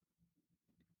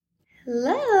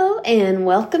Hello, and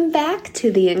welcome back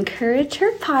to the Encourage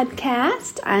Her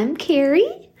podcast. I'm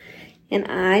Carrie, and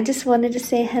I just wanted to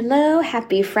say hello.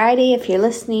 Happy Friday if you're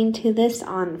listening to this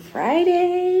on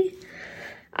Friday.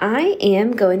 I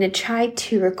am going to try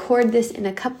to record this in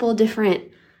a couple different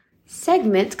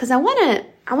segments because I want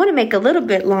to make a little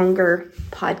bit longer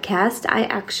podcast. I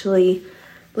actually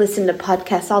listen to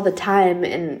podcasts all the time,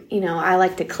 and I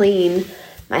like to clean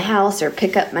my house or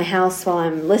pick up my house while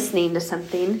I'm listening to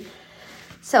something.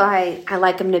 So I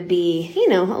like them to be,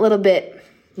 a little bit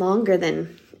longer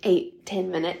than 8-10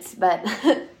 minutes, but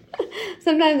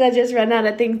sometimes I just run out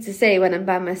of things to say when I'm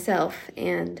by myself.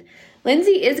 And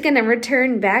Lindsay is going to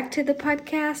return back to the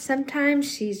podcast sometime.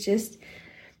 She's just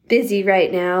busy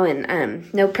right now,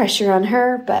 and no pressure on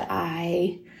her, but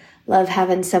I love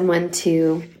having someone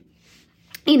to,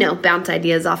 bounce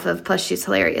ideas off of, plus she's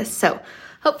hilarious. So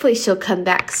hopefully she'll come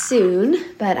back soon,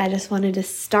 but I just wanted to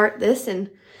start this and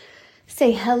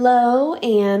say hello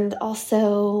and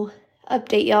also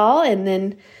update y'all and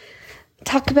then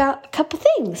talk about a couple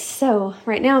things. So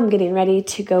right now I'm getting ready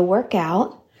to go work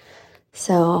out.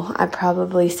 So I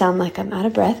probably sound like I'm out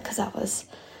of breath because I was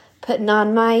putting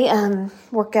on my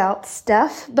workout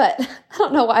stuff, but I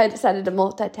don't know why I decided to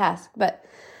multitask. But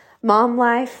mom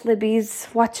life, Libby's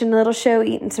watching a little show,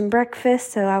 eating some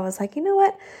breakfast. So I was like, you know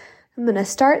what? I'm going to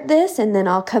start this and then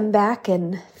I'll come back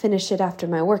and finish it after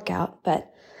my workout. But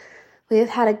we've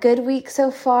had a good week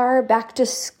so far. Back to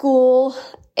school,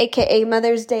 aka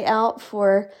Mother's Day out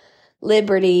for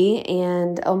Liberty.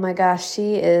 And oh my gosh,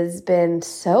 she has been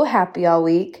so happy all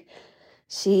week.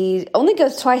 She only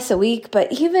goes twice a week,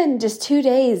 but even just 2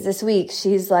 days this week,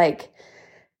 she's like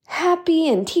happy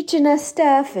and teaching us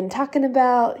stuff and talking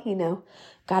about,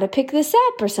 got to pick this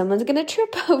up or someone's going to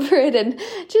trip over it, and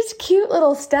just cute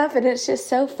little stuff. And it's just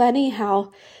so funny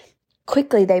how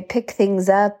quickly they pick things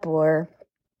up, or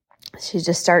she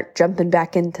just start jumping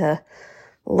back into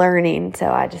learning. So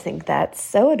I just think that's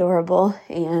so adorable.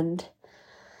 And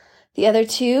the other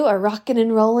two are rocking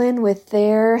and rolling with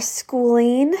their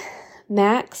schooling.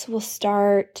 Max will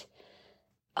start,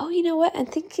 you know what? I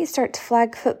think he starts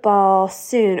flag football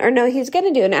soon. Or no, he's going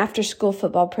to do an after-school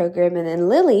football program. And then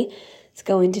Lily is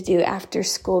going to do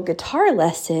after-school guitar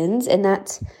lessons. And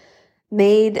that's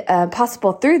made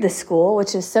possible through the school,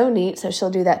 which is so neat. So she'll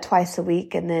do that twice a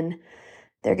week. And then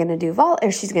they're going to do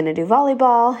she's going to do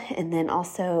volleyball, and then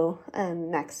also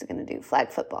Max is going to do flag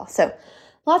football. So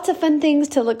lots of fun things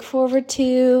to look forward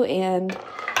to, and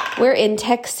we're in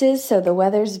Texas, so the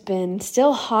weather's been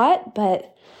still hot,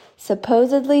 but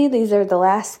supposedly these are the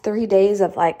last 3 days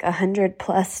of like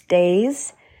 100+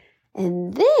 days,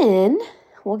 and then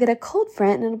we'll get a cold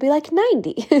front and it'll be like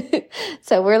 90.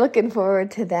 So we're looking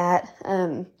forward to that.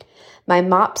 My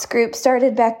MOPS group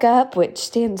started back up, which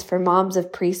stands for Moms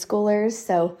of Preschoolers.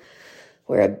 So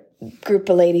we're a group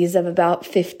of ladies of about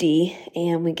 50,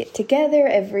 and we get together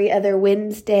every other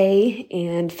Wednesday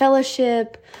and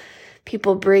fellowship.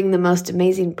 People bring the most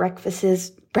amazing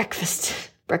breakfasts.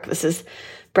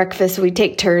 We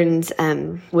take turns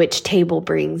which table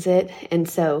brings it. And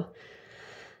so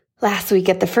this week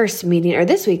at the first meeting,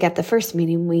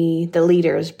 the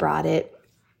leaders brought it.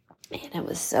 And it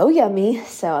was so yummy,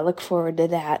 so I look forward to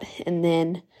that. And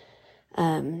then,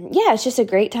 it's just a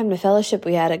great time to fellowship.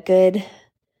 We had a good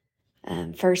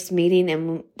first meeting,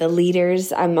 and the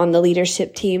leaders, I'm on the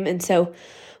leadership team, and so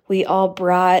we all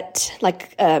brought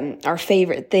our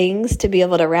favorite things to be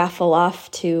able to raffle off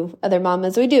to other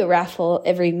mamas. We do a raffle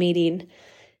every meeting,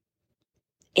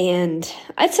 and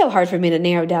it's so hard for me to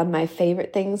narrow down my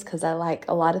favorite things because I like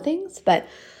a lot of things, but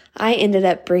I ended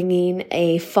up bringing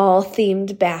a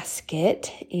fall-themed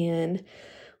basket and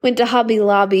went to Hobby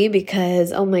Lobby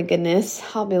because, oh my goodness,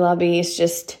 Hobby Lobby is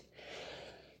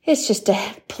it's just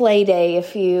a play day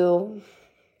if you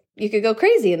could go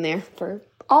crazy in there for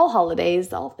all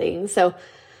holidays, all things. So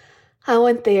I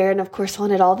went there and, of course,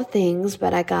 wanted all the things,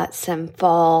 but I got some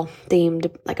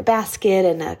fall-themed, like a basket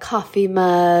and a coffee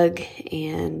mug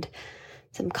and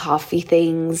some coffee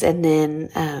things, and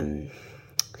then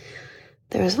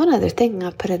there was one other thing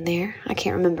I put in there. I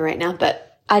can't remember right now,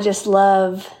 but I just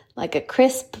love like a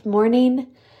crisp morning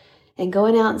and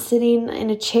going out and sitting in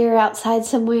a chair outside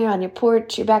somewhere on your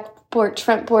porch, your back porch,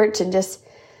 front porch, and just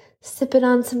sipping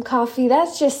on some coffee.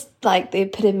 That's just like the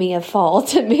epitome of fall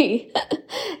to me.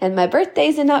 And my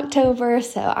birthday's in October,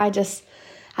 so I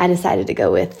decided to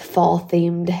go with fall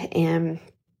themed, and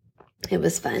it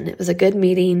was fun. It was a good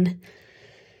meeting.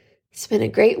 It's been a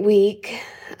great week.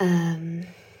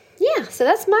 So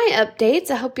that's my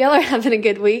updates. I hope y'all are having a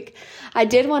good week. I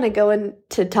did want to go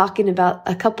into talking about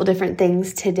a couple different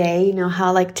things today. You know how I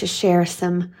like to share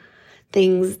some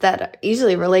things that are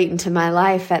usually relating to my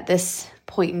life at this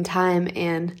point in time.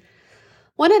 And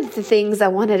one of the things I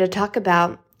wanted to talk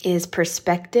about is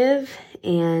perspective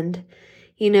and,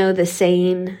 the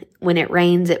saying, when it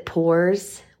rains, it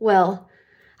pours. Well,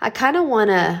 I kind of want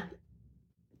to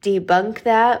debunk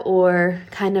that or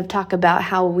kind of talk about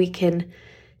how we can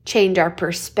change our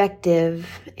perspective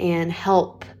and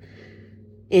help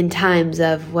in times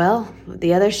of,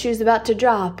 the other shoe's about to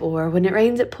drop, or when it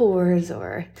rains, it pours,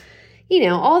 or,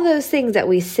 all those things that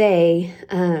we say,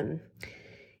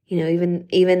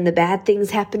 even the bad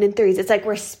things happen in threes. It's like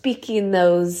we're speaking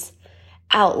those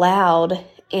out loud,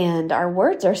 and our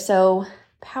words are so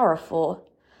powerful.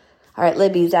 All right,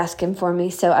 Libby's asking for me,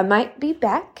 so I might be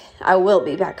back. I will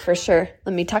be back for sure.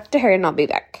 Let me talk to her and I'll be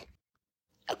back.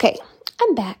 Okay,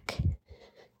 I'm back.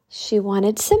 She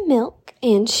wanted some milk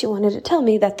and she wanted to tell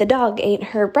me that the dog ate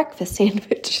her breakfast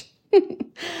sandwich.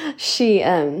 She,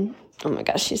 oh my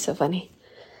gosh, she's so funny.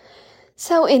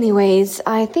 So anyways,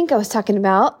 I think I was talking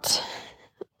about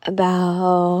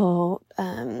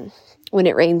when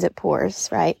it rains, it pours,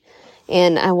 right?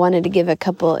 And I wanted to give a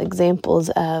couple examples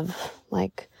of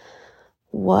like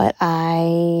what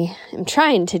I am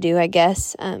trying to do, I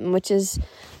guess, which is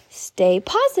stay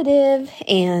positive.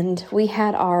 And we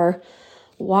had our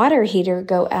water heater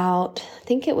go out, I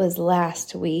think it was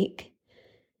last week.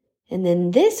 And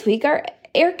then this week, our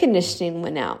air conditioning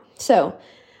went out. So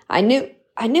I knew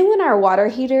when our water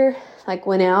heater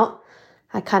went out,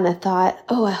 I kind of thought,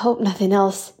 I hope nothing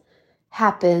else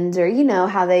happens, or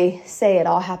how they say it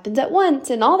all happens at once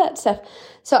and all that stuff.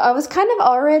 So I was kind of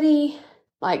already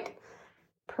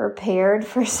prepared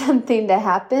for something to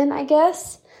happen, I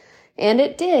guess. And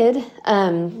it did.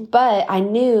 But I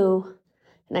knew,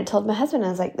 and I told my husband, I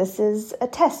was like, this is a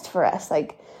test for us.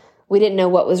 We didn't know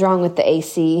what was wrong with the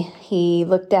AC. He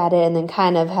looked at it and then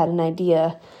kind of had an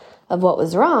idea of what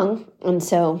was wrong. And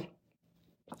so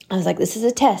I was like, this is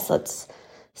a test. Let's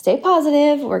stay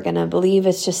positive. We're going to believe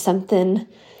it's just something,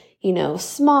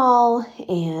 small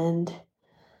and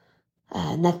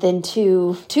nothing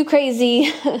too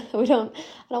crazy. I don't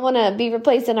want to be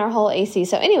replacing our whole AC.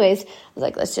 So anyways, I was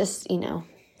like, let's just,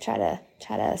 try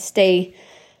to stay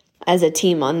as a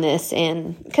team on this.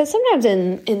 And because sometimes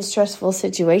in stressful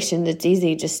situations, it's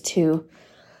easy just to,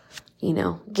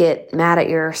 get mad at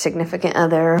your significant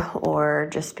other or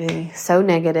just be so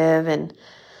negative. And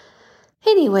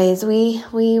anyways, we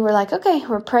were like, okay,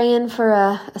 we're praying for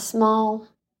a small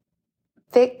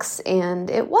fix.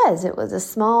 And it was a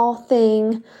small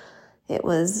thing. It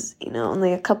was,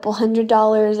 only a couple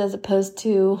 $100 as opposed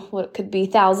to what could be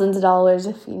thousands of dollars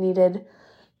if you needed,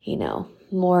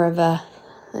 more of a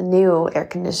new air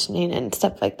conditioning and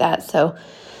stuff like that. So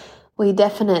we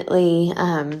definitely,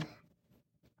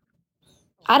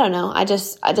 I don't know. I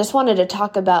just wanted to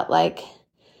talk about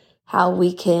how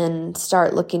we can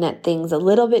start looking at things a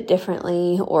little bit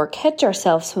differently or catch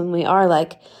ourselves when we are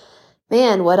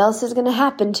man, what else is going to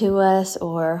happen to us?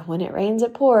 Or when it rains,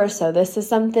 it pours. So this is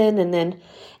something. And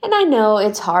I know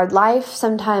it's hard. Life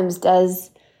sometimes does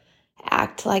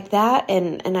act like that.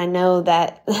 And I know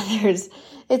that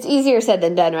it's easier said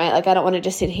than done, right? I don't want to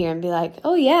just sit here and be like,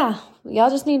 oh yeah, y'all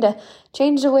just need to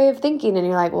change the way of thinking. And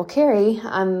you're like, well, Carrie,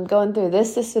 I'm going through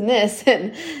this, and this.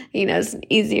 And, it's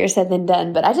easier said than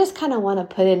done. But I just kind of want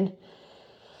to put in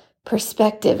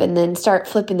perspective and then start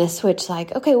flipping the switch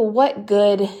okay, well, what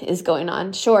good is going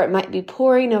on? Sure, it might be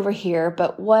pouring over here,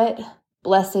 but what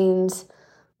blessings,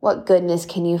 what goodness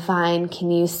can you find? Can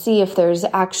you see if there's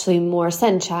actually more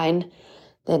sunshine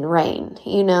than rain,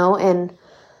 And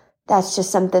that's just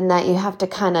something that you have to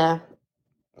kind of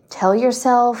tell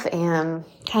yourself and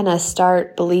kind of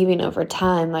start believing over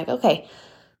time, okay,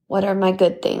 what are my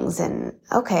good things? And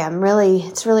okay,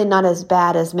 it's really not as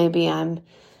bad as maybe I'm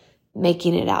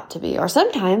making it out to be. Or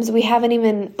sometimes we haven't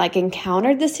even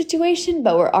encountered the situation,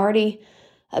 but we're already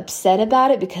upset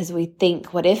about it because we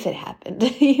think, what if it happened?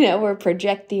 We're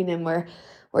projecting and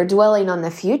we're dwelling on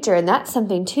the future. And that's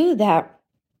something too that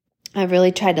I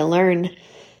really tried to learn.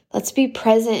 Let's be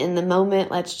present in the moment.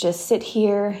 Let's just sit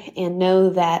here and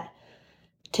know that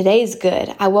today's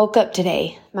good. I woke up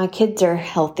today. My kids are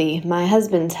healthy. My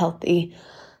husband's healthy.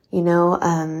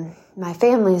 My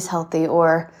family's healthy.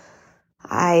 Or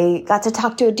I got to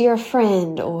talk to a dear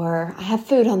friend, or I have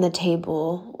food on the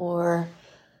table, or,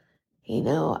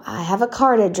 I have a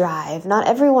car to drive. Not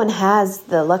everyone has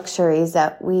the luxuries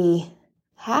that we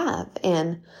have.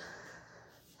 And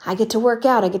I get to work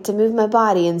out. I get to move my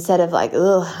body instead of I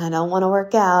don't want to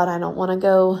work out. I don't want to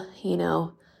go,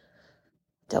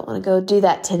 don't want to go do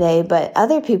that today. But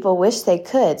other people wish they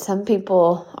could. Some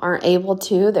people aren't able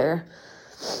to. They're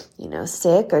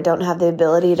sick or don't have the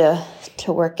ability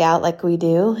to work out like we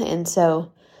do. And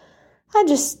so I'm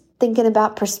just thinking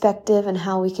about perspective and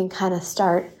how we can kind of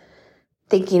start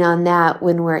thinking on that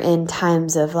when we're in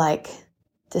times of like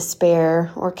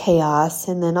despair or chaos.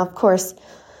 And then, of course,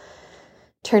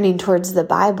 turning towards the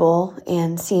Bible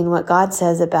and seeing what God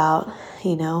says about,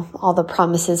 all the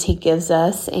promises he gives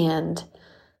us and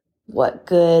what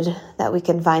good that we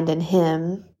can find in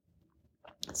him.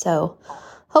 So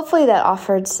hopefully that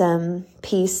offered some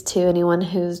peace to anyone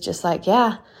who's just like,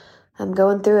 yeah, I'm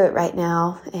going through it right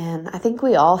now. And I think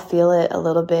we all feel it a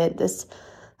little bit. This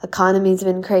economy's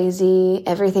been crazy.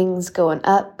 Everything's going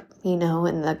up, in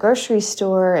the grocery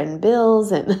store and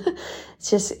bills. And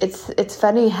it's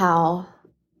funny how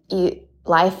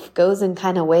life goes in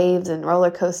kind of waves and roller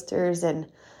coasters and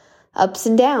ups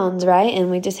and downs, right?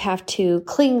 And we just have to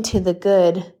cling to the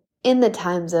good in the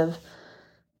times of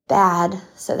bad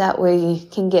so that we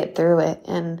can get through it.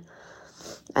 And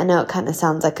I know it kind of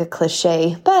sounds like a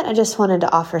cliche, but I just wanted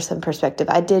to offer some perspective.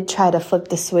 I did try to flip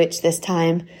the switch this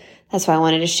time. That's why I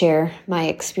wanted to share my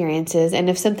experiences. And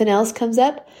if something else comes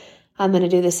up, I'm going to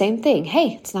do the same thing.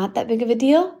 Hey, it's not that big of a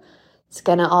deal. It's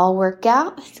going to all work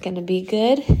out. It's going to be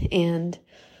good. And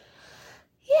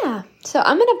yeah, so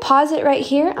I'm going to pause it right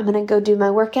here. I'm going to go do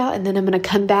my workout, and then I'm going to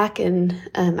come back, and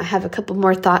I have a couple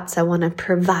more thoughts I want to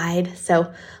provide. So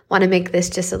I want to make this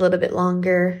just a little bit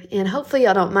longer, and hopefully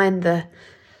y'all don't mind the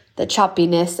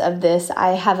choppiness of this.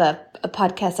 I have a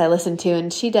podcast I listen to,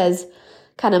 and she does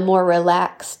kind of more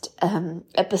relaxed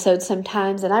episodes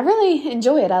sometimes, and I really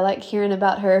enjoy it. I like hearing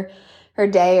about her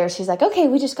day, or she's like, okay,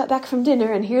 we just got back from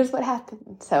dinner and here's what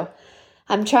happened. So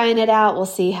I'm trying it out. We'll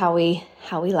see how we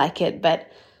like it. But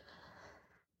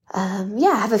I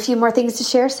have a few more things to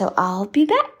share, so I'll be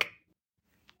back.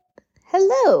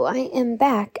 Hello, I am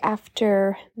back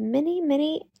after many,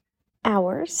 many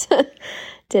hours.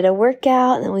 Did a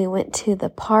workout, and then we went to the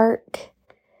park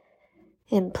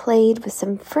and played with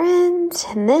some friends.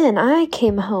 And then I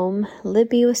came home.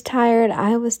 Libby was tired.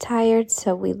 I was tired.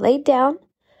 So we laid down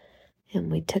and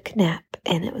we took a nap,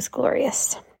 and it was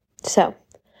glorious. So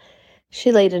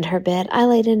she laid in her bed. I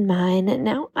laid in mine. And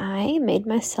now I made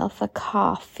myself a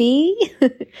coffee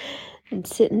and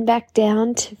sitting back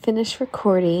down to finish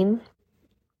recording.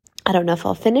 I don't know if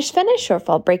I'll finish or if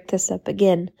I'll break this up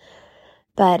again.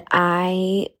 But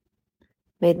I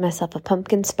made myself a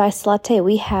pumpkin spice latte.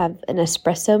 We have an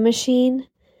espresso machine.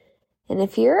 And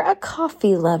if you're a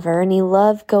coffee lover and you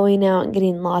love going out and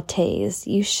getting lattes,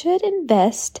 you should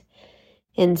invest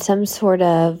in some sort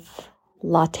of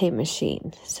latte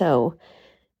machine. So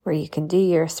where you can do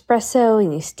your espresso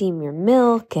and you steam your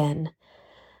milk. And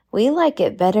we like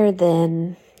it better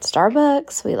than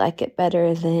Starbucks. We like it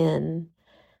better than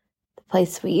the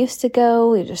place we used to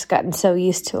go. We've just gotten so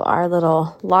used to our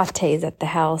little lattes at the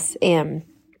house. And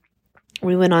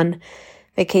we went on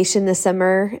vacation this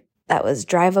summer that was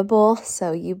drivable,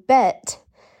 so you bet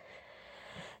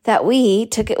that we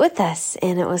took it with us,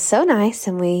 and it was so nice,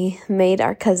 and we made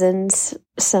our cousins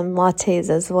some lattes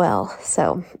as well.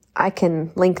 So I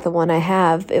can link the one I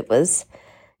have. It was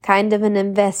kind of an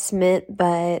investment,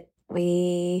 but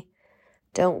we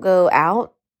don't go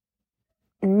out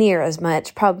near as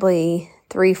much, probably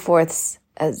 3/4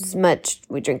 as much.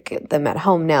 We drink them at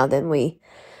home now than we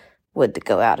would to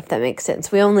go out, if that makes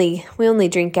sense. We only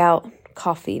drink out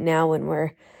coffee now when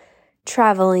we're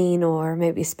traveling or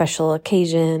maybe special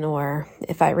occasion, or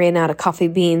if I ran out of coffee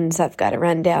beans, I've got to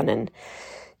run down and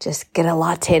just get a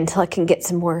latte until I can get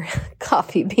some more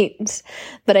coffee beans.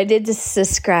 But I did just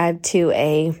subscribe to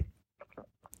a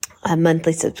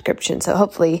monthly subscription, so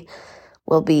hopefully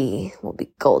we'll be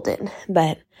golden.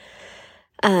 But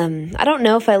I don't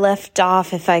know if I left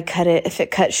off, if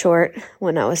it cut short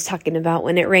when I was talking about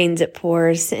when it rains, it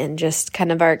pours, and just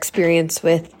kind of our experience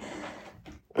with,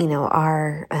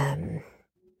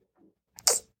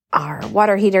 our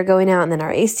water heater going out and then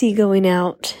our AC going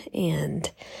out,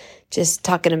 and just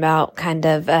talking about kind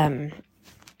of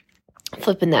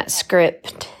flipping that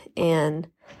script and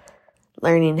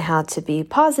learning how to be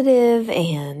positive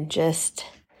and just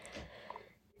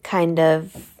kind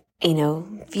of,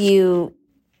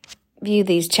 view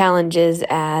these challenges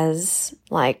as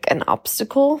like an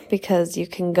obstacle, because you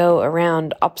can go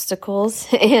around obstacles.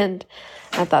 And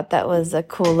I thought that was a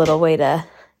cool little way to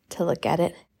look at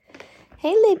it.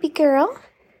 Hey, Libby girl.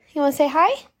 You want to say hi?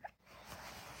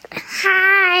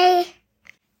 Hi.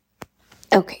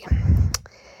 Okay.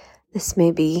 This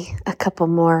may be a couple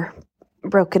more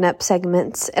broken up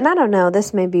segments. And I don't know,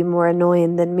 this may be more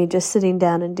annoying than me just sitting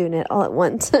down and doing it all at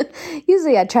once.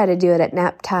 Usually I try to do it at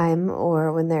nap time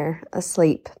or when they're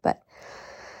asleep. But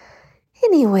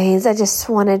anyways, I just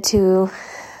wanted to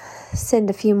send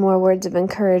a few more words of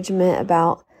encouragement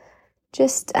about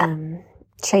just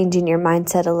changing your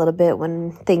mindset a little bit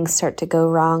when things start to go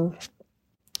wrong.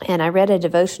 And I read a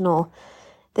devotional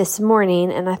this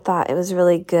morning, and I thought it was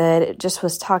really good. It just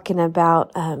was talking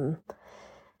about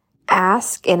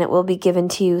ask, and it will be given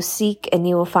to you. Seek, and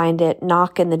you will find it.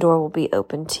 Knock, and the door will be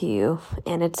open to you.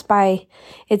 And it's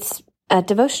a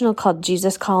devotional called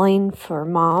Jesus Calling for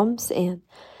Moms. And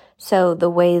so the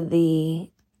way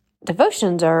the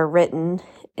devotions are written,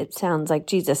 it sounds like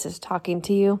Jesus is talking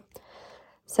to you.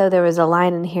 So there was a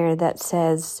line in here that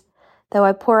says, though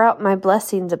I pour out my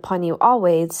blessings upon you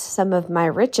always, some of my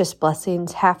richest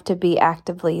blessings have to be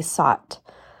actively sought.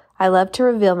 I love to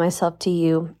reveal myself to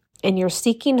you, and your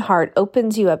seeking heart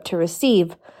opens you up to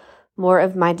receive more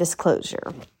of my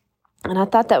disclosure. And I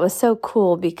thought that was so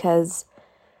cool because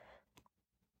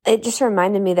it just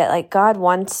reminded me that like God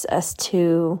wants us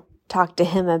to talk to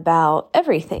him about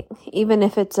everything, even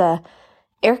if it's a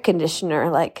air conditioner.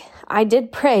 Like I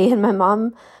did pray, and my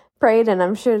mom prayed, and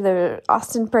I'm sure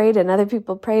Austin prayed and other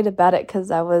people prayed about it because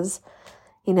I was,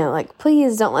 like,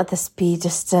 please don't let this be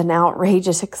just an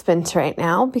outrageous expense right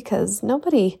now, because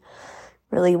nobody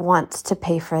really wants to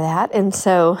pay for that. And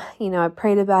so, I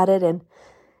prayed about it, and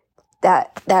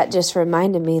that just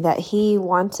reminded me that he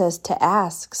wants us to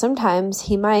ask. Sometimes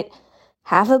he might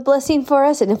have a blessing for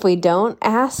us, and if we don't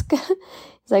ask,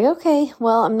 it's like, okay,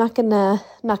 well, I'm not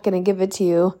gonna give it to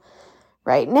you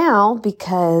right now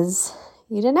because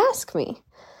you didn't ask me.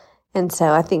 And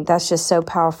so I think that's just so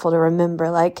powerful to remember.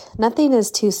 Like, nothing is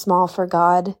too small for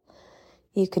God.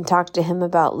 You can talk to him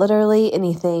about literally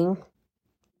anything.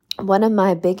 One of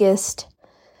my biggest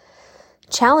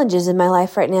challenges in my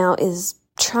life right now is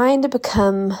trying to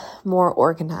become more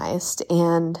organized.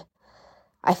 And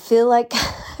I feel like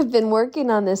I've been working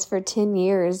on this for 10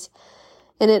 years.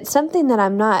 And it's something that I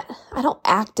don't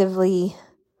actively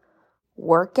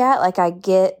work at. Like, I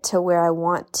get to where I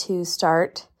want to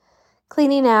start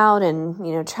cleaning out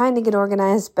and, trying to get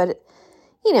organized. But,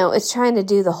 it's trying to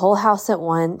do the whole house at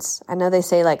once. I know they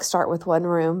say, like, start with one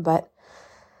room, but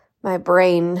my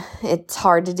brain, it's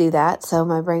hard to do that. So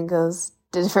my brain goes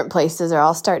to different places, or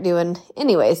I'll start doing.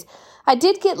 Anyways, I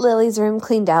did get Lily's room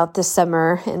cleaned out this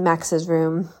summer and Max's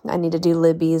room. I need to do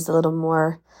Libby's a little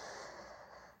more.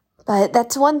 But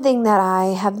that's one thing that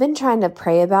I have been trying to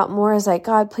pray about more, is like,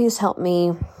 God, please help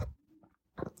me,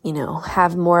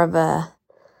 have more of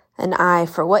an eye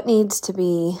for what needs to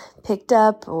be picked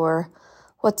up, or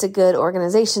what's a good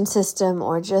organization system,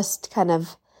 or just kind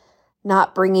of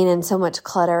not bringing in so much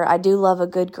clutter. I do love a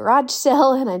good garage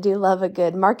sale, and I do love a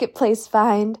good marketplace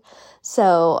find.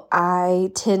 So I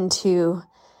tend to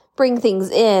bring things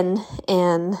in,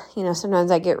 and, sometimes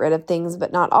I get rid of things,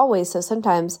 but not always. So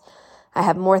sometimes I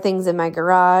have more things in my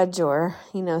garage, or,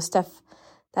 stuff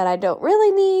that I don't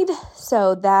really need.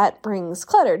 So that brings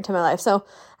clutter into my life. So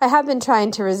I have been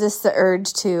trying to resist the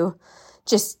urge to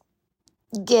just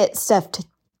get stuff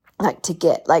to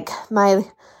get. Like, my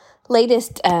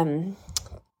latest thing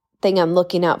I'm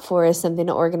looking out for is something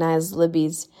to organize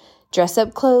Libby's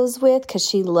dress-up clothes with, because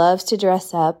she loves to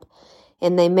dress up.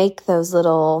 And they make those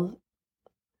little,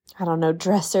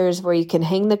 dressers where you can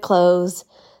hang the clothes.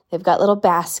 They've got little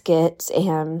baskets,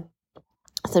 and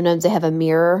sometimes they have a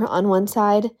mirror on one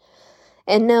side.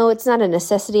 And no, it's not a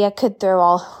necessity. I could throw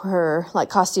all her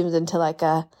costumes into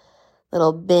a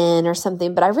little bin or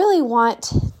something, but I really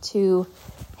want to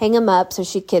hang them up so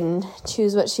she can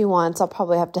choose what she wants. I'll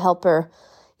probably have to help her,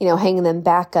 hanging them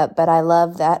back up, but I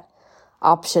love that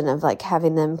option of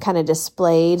having them kind of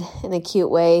displayed in a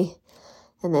cute way,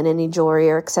 and then any jewelry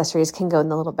or accessories can go in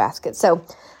the little basket. So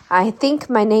I think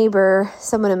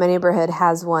someone in my neighborhood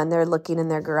has one. They're looking in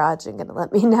their garage and going to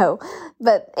let me know.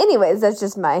 But anyways, that's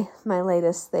just my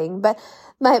latest thing. But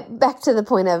back to the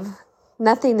point of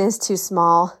nothing is too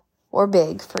small or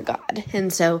big for God.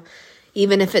 And so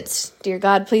even if it's, dear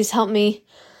God, please help me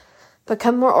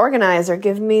become more organized, or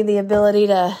give me the ability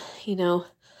to,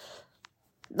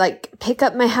 pick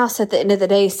up my house at the end of the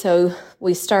day, so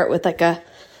we start with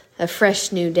a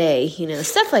fresh new day,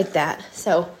 stuff like that.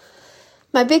 So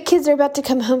my big kids are about to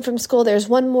come home from school. There's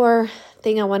one more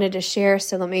thing I wanted to share,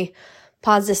 so let me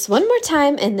pause this one more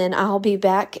time, and then I'll be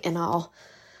back and I'll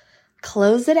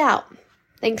close it out.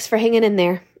 Thanks for hanging in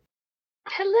there.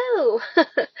 Hello.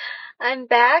 I'm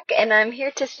back, and I'm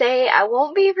here to say I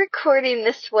won't be recording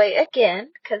this way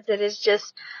again, because it is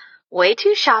just way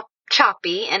too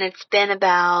choppy, and it's been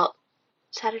about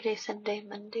Saturday, Sunday,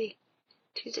 Monday,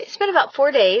 Tuesday. It's been about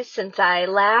 4 days since I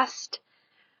last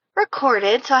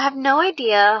recorded, so I have no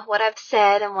idea what I've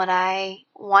said and what I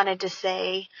wanted to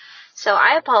say. So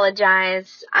I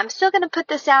apologize. I'm still going to put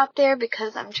this out there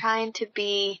because I'm trying to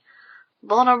be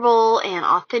vulnerable and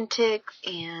authentic,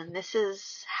 and this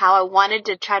is how I wanted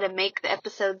to try to make the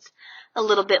episodes a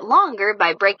little bit longer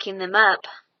by breaking them up.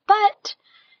 But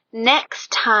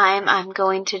next time I'm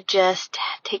going to just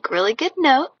take really good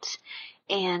notes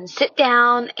and sit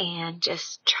down and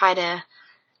just try to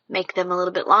make them a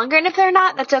little bit longer. And if they're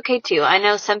not, that's okay too. I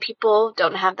know some people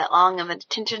don't have that long of an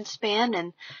attention span,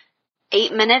 and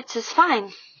 8 minutes is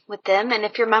fine with them. And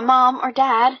if you're my mom or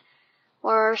dad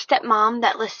or stepmom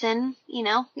that listen, you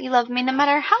love me no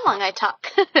matter how long I talk.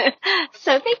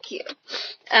 So thank you.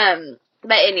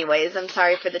 But anyways, I'm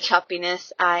sorry for the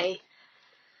choppiness. I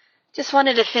just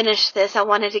wanted to finish this. I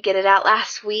wanted to get it out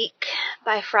last week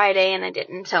by Friday, and I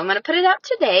didn't. So I'm going to put it out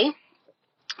today.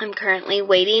 I'm currently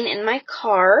waiting in my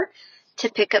car to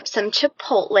pick up some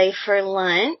Chipotle for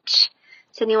lunch.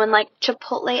 Does anyone like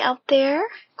Chipotle out there? ?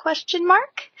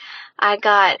 I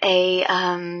got a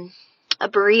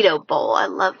burrito bowl. I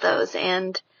love those.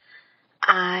 And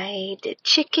I did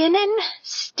chicken and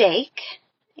steak.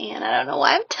 And I don't know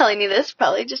why I'm telling you this,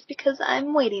 probably just because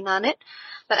I'm waiting on it.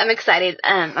 But I'm excited.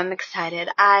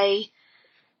 I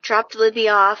dropped Libby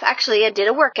off. Actually, I did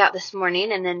a workout this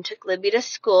morning and then took Libby to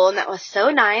school. And that was so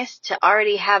nice to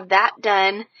already have that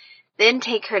done, then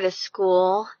take her to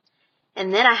school.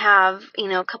 And then I have,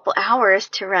 a couple hours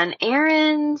to run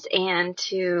errands and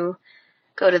to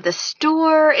go to the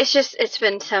store. It's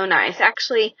been so nice. I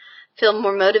actually feel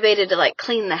more motivated to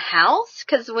clean the house,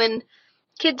 because when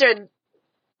kids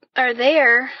are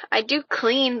there, I do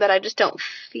clean, but I just don't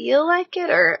feel like it,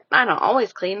 or I don't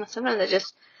always clean. Sometimes I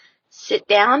just sit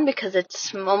down because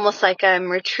it's almost like I'm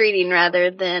retreating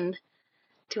rather than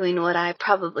doing what I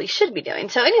probably should be doing.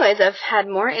 So anyways, I've had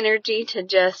more energy to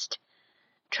just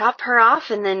drop her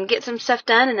off and then get some stuff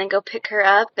done and then go pick her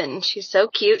up. And she's so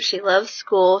cute. She loves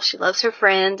school. She loves her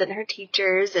friends and her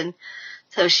teachers. And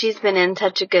so she's been in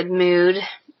such a good mood.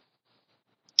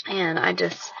 And I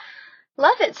just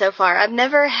love it so far. I've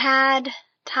never had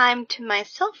time to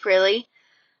myself really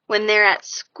when they're at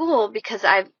school, because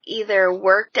I've either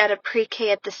worked at a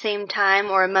pre-K at the same time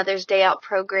or a Mother's Day Out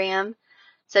program.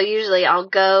 So usually I'll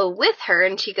go with her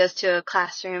and she goes to a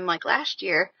classroom like last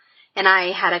year. And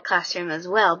I had a classroom as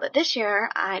well. But this year,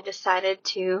 I decided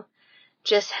to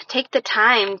just take the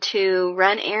time to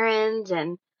run errands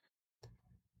and...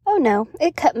 Oh no,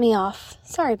 it cut me off.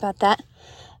 Sorry about that.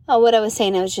 What I was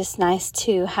saying, it was just nice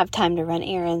to have time to run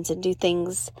errands and do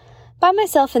things by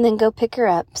myself and then go pick her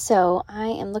up. So I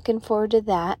am looking forward to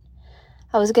that.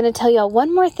 I was going to tell y'all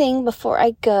one more thing before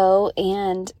I go,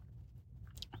 and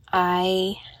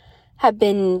I have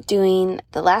been doing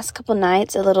the last couple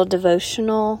nights a little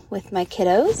devotional with my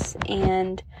kiddos,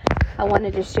 and I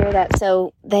wanted to share that.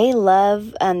 So they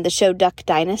love the show Duck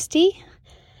Dynasty,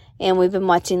 and we've been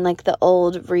watching the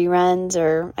old reruns,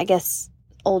 or I guess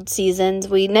old seasons.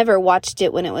 We never watched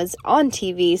it when it was on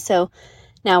TV, so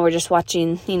now we're just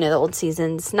watching, the old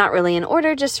seasons, not really in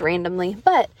order, just randomly.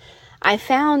 But I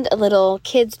found a little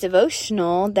kids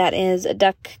devotional that is a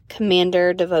Duck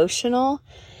Commander devotional.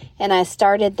 And I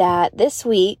started that this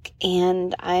week,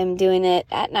 and I'm doing it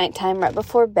at nighttime right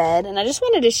before bed. And I just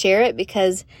wanted to share it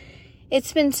because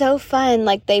it's been so fun.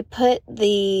 They put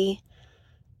the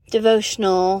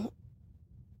devotional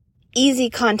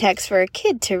easy context for a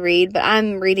kid to read, but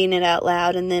I'm reading it out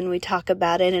loud, and then we talk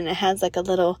about it, and it has a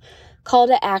little call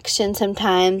to action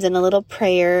sometimes, and a little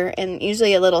prayer, and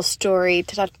usually a little story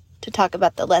to talk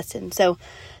about the lesson. So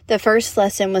the first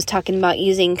lesson was talking about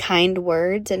using kind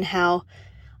words and how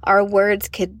our words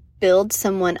could build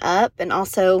someone up, and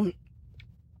also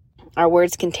our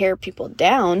words can tear people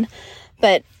down.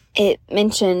 But it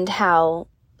mentioned how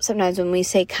sometimes when we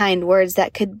say kind words,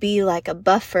 that could be like a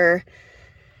buffer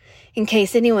in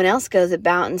case anyone else goes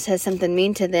about and says something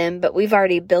mean to them, but we've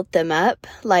already built them up.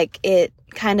 It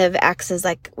kind of acts as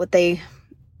what they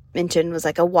mentioned was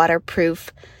a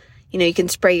waterproof, you can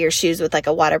spray your shoes with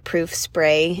a waterproof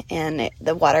spray, and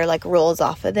the water rolls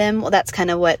off of them. Well, that's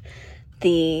kind of what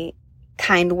the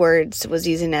kind words was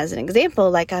using as an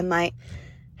example. I might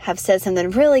have said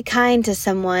something really kind to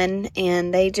someone,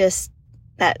 and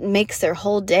that makes their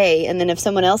whole day. And then if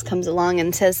someone else comes along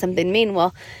and says something mean,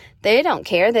 well, they don't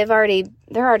care. They're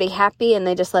already happy, and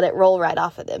they just let it roll right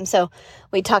off of them. So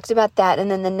we talked about that. And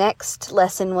then the next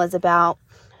lesson was about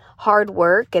hard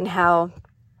work and how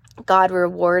God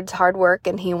rewards hard work,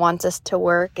 and he wants us to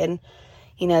work. And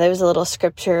there was a little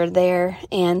scripture there.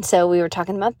 And so we were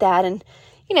talking about that. And,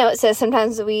 it says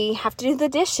sometimes we have to do the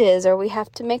dishes, or we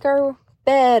have to make our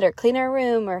bed, or clean our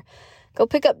room, or go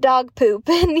pick up dog poop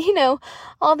and,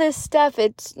 all this stuff.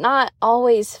 It's not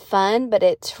always fun, but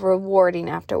it's rewarding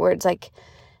afterwards. Like,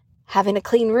 having a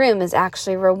clean room is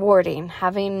actually rewarding.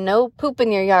 Having no poop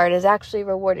in your yard is actually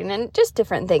rewarding, and just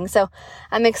different things. So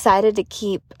I'm excited to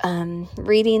keep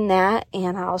reading that,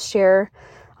 and I'll share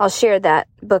that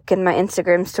book in my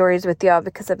Instagram stories with y'all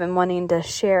because I've been wanting to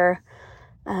share,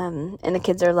 and the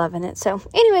kids are loving it. So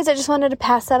anyways, I just wanted to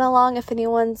pass that along if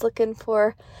anyone's looking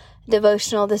for a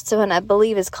devotional. This one I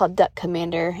believe is called Duck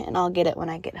Commander, and I'll get it when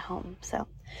I get home. So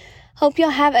hope y'all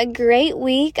have a great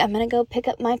week. I'm going to go pick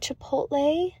up my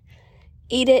Chipotle,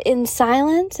 eat it in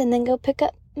silence, and then go pick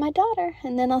up my daughter.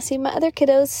 And then I'll see my other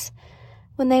kiddos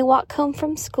when they walk home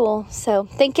from school. So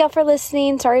thank y'all for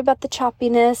listening. Sorry about the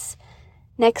choppiness.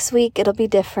 Next week it'll be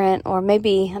different, or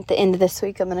maybe at the end of this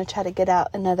week I'm going to try to get out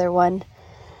another one.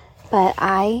 But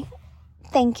I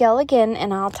thank y'all again,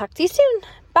 and I'll talk to you soon.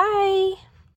 Bye.